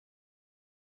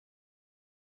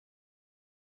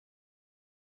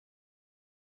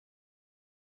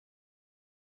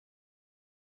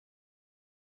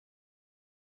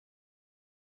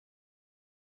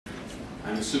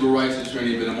I'm a civil rights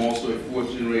attorney, but I'm also a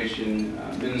fourth-generation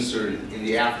minister in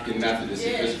the African Methodist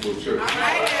Episcopal Church.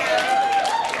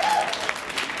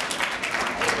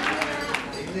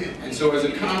 And so as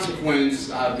a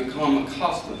consequence, I've become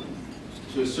accustomed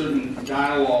to a certain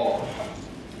dialogue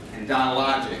and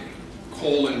dialogic,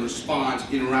 call and response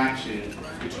interaction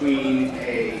between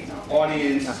an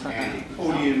audience and a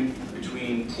podium,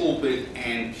 between pulpit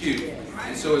and pew.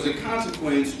 And so as a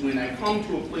consequence, when I come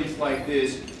to a place like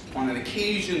this, on an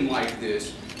occasion like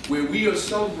this, where we are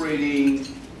celebrating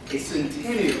a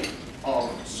centennial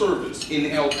of service in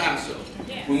El Paso,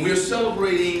 when we're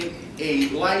celebrating a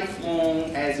lifelong,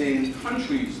 as in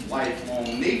countries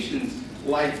lifelong, nations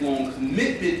lifelong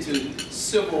commitment to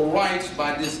civil rights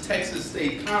by this Texas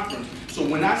State Conference. So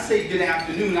when I say good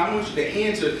afternoon, I want you to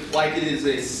answer like it is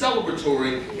a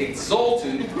celebratory,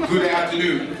 exultant good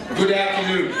afternoon. Good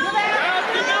afternoon. Good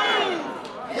afternoon.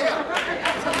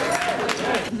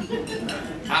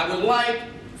 I would like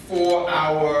for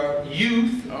our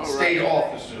youth state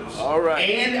officers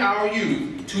and our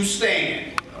youth to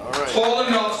stand tall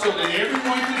enough so that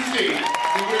everyone can see that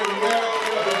we're well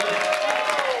represented.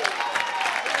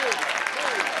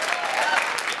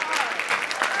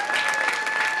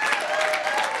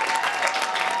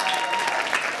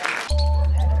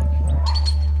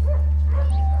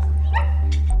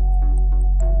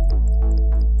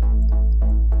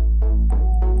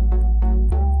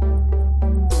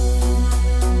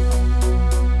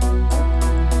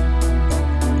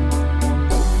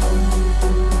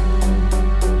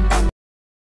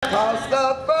 Cause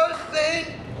the first thing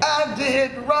I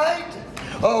did right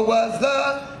was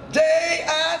the day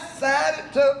I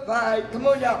decided to fight. Come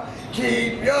on, y'all.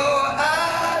 Keep your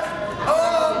eyes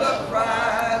on the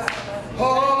prize.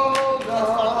 Hold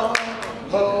on,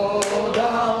 hold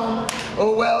on.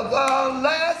 Well, the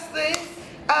last thing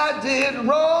I did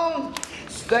wrong,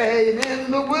 stayed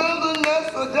in the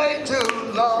wilderness a day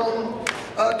too long.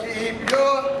 Keep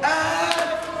your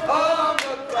eyes on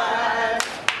the prize.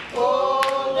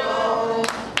 Hold on,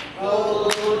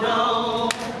 hold on.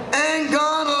 Ain't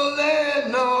gonna let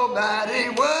nobody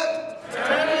what?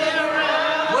 Turn me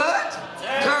around. What?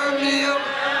 Turn me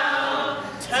around.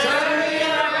 Turn me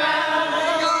around.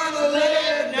 Ain't gonna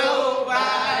let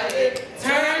nobody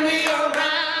turn me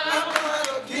around. I'm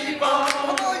gonna keep on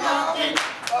walking,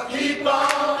 keep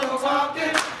on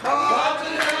walking,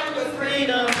 walking up the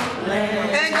freedom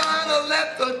land. Ain't gonna let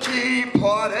the Tea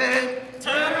Party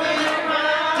turn me around.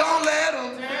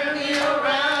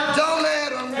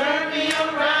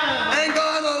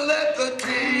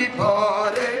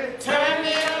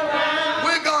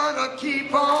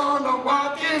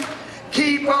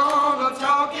 Keep on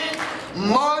talking,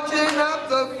 marching up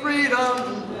the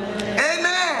freedom.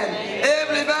 Amen.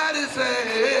 Everybody say,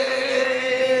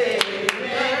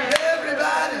 amen.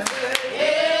 Everybody say,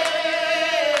 amen.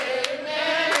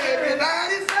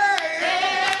 Everybody say,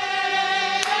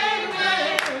 amen.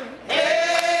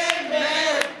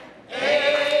 Amen.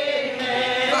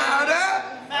 Amen. Fired up?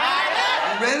 Fired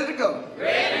up. Ready to go.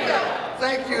 Ready to go.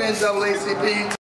 Thank you, NAACP.